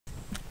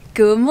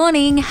Good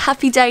morning,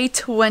 happy day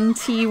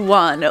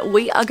 21.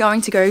 We are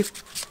going to go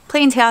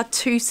plant our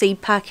 2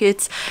 seed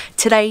packets.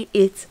 Today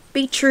it's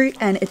beetroot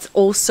and it's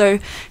also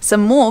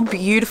some more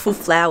beautiful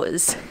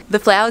flowers. The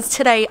flowers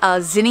today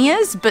are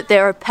zinnias, but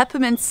they're a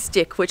peppermint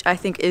stick, which I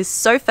think is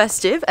so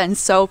festive and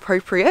so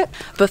appropriate.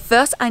 But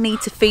first I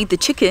need to feed the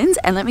chickens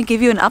and let me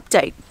give you an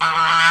update.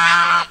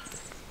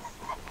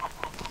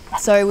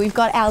 So we've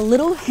got our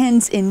little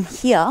hens in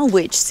here,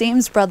 which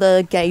Sam's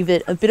brother gave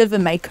it a bit of a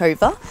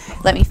makeover.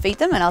 Let me feed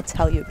them and I'll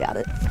tell you about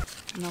it.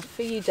 Enough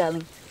for you,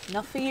 darling.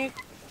 Enough for you.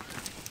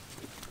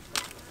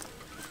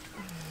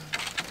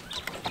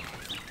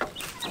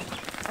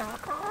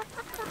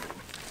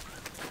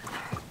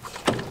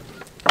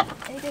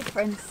 There you go,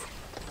 friends.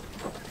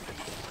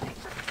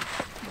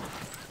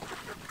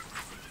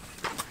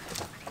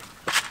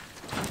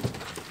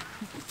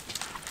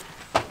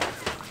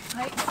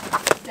 Right,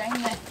 staying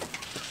there.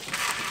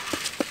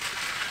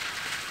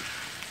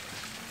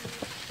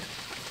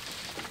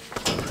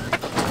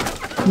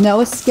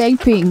 No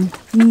escaping.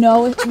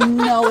 No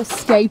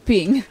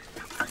escaping.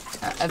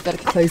 I better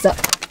close up.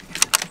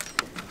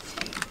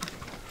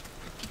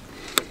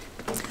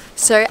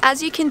 So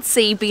as you can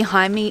see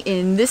behind me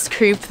in this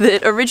coop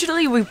that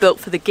originally we built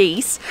for the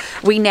geese,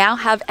 we now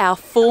have our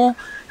 4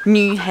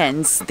 new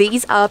hens.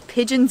 These are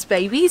Pigeon's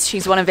babies.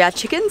 She's one of our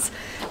chickens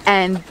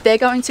and they're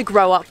going to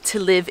grow up to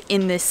live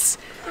in this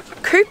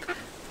coop.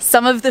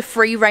 Some of the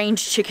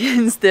free-range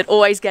chickens that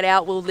always get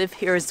out will live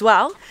here as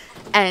well.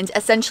 And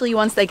essentially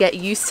once they get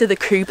used to the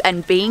coop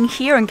and being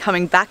here and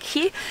coming back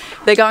here,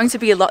 they're going to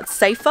be a lot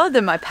safer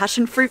than my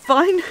passion fruit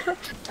vine.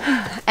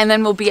 And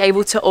then we'll be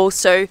able to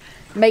also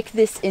make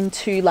this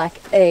into like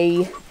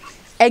a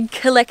egg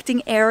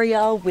collecting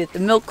area with the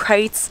milk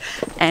crates.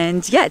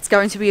 And yeah, it's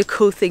going to be a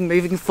cool thing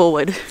moving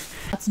forward.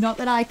 It's not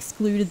that I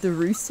excluded the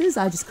roosters,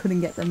 I just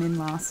couldn't get them in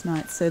last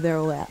night, so they're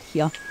all out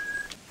here.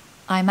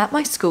 I'm at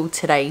my school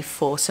today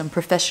for some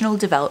professional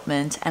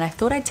development and I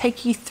thought I'd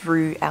take you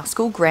through our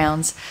school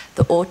grounds,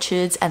 the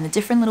orchards and the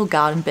different little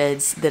garden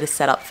beds that are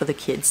set up for the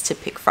kids to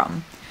pick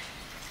from.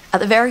 At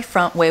the very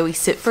front where we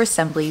sit for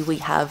assembly we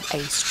have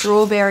a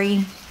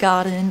strawberry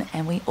garden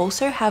and we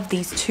also have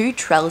these 2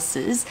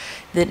 trellises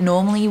that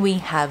normally we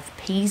have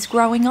peas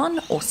growing on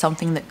or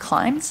something that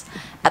climbs.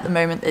 At the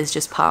moment there's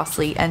just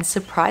parsley and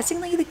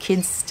surprisingly the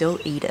kids still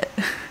eat it.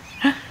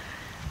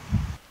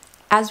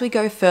 As we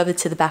go further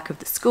to the back of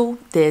the school,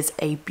 there's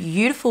a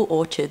beautiful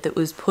orchard that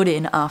was put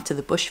in after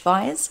the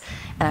bushfires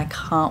and I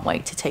can't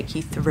wait to take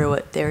you through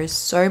it. There is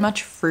so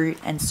much fruit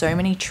and so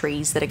many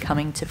trees that are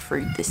coming to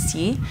fruit this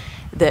year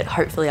that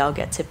hopefully I'll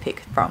get to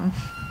pick from.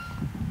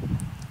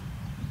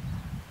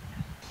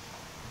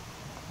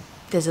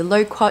 There's a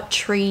loquat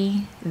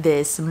tree,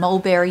 there's some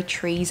mulberry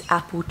trees,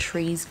 apple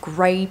trees,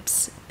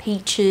 grapes,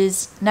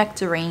 peaches,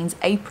 nectarines,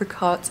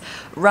 apricots,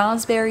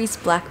 raspberries,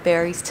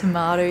 blackberries,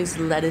 tomatoes,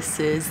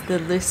 lettuces, the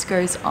list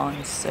goes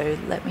on. So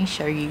let me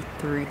show you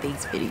through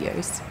these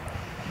videos.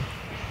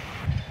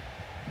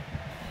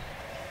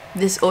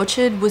 This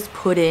orchard was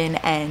put in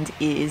and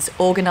is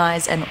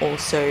organised and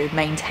also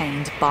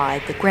maintained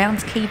by the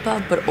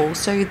groundskeeper, but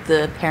also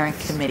the parent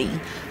committee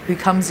who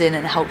comes in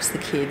and helps the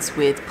kids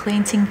with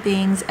planting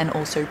things and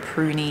also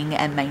pruning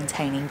and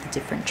maintaining the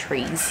different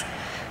trees.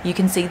 You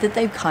can see that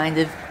they've kind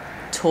of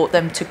taught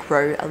them to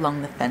grow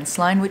along the fence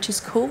line, which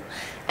is cool,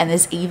 and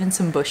there's even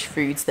some bush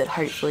foods that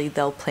hopefully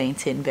they'll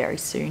plant in very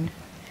soon.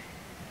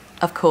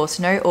 Of course,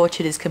 no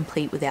orchard is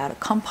complete without a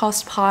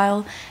compost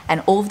pile,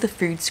 and all of the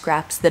food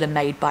scraps that are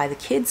made by the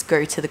kids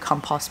go to the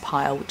compost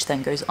pile, which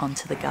then goes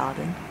onto the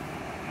garden.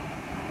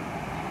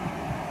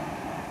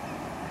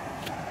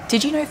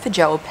 Did you know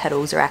feijoa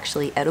petals are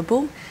actually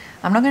edible?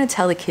 I'm not going to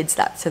tell the kids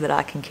that so that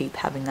I can keep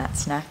having that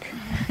snack.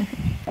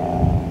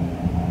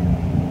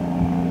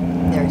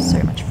 There is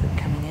so much fruit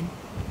coming in.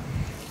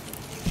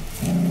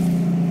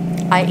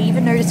 I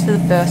even noticed for the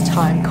first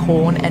time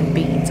corn and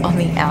beans on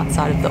the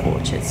outside of the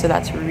orchard, so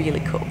that's really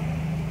cool.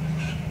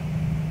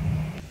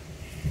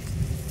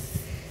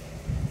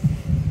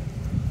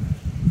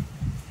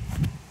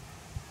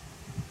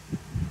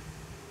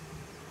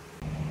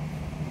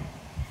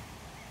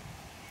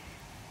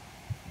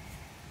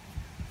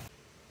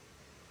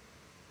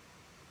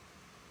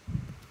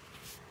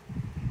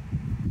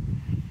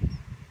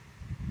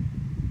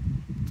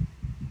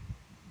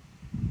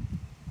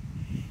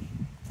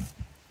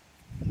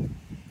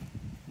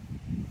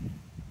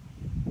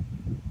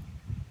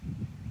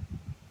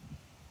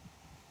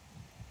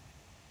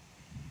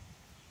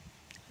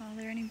 Are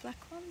there any black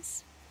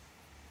ones?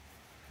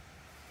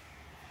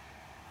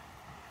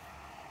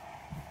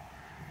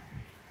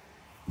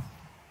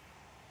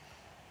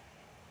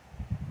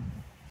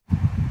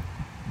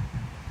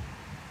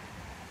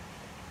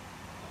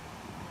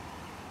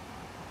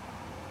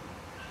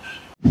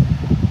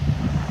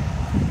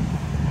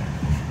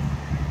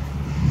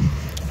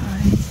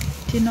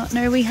 I did not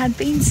know we had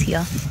beans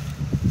here.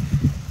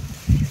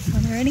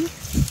 Are there any?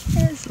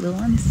 There's little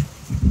ones.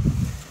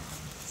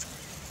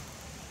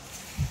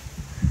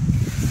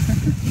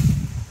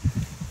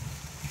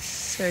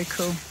 So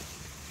cool.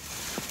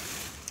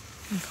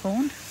 and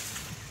corn.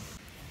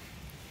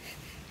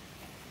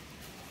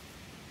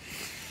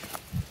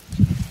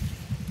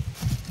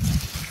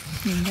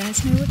 You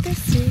guys know what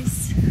this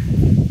is.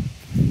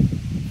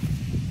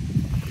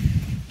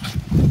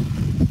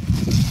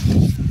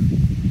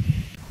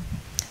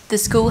 The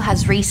school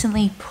has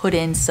recently put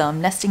in some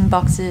nesting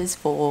boxes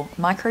for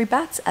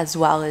microbats as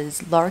well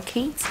as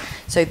lorikeets.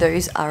 So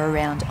those are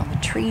around on the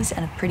trees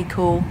and are pretty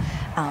cool.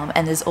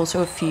 And there's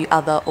also a few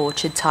other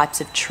orchard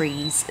types of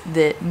trees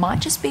that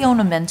might just be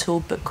ornamental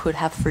but could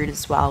have fruit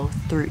as well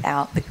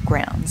throughout the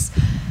grounds.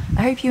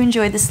 I hope you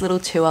enjoyed this little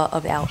tour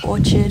of our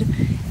orchard.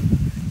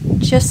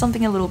 Just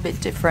something a little bit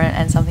different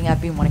and something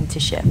I've been wanting to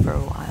share for a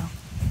while.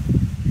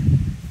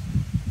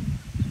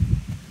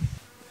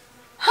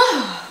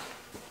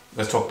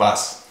 Let's talk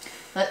bus.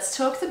 Let's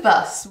talk the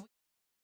bus.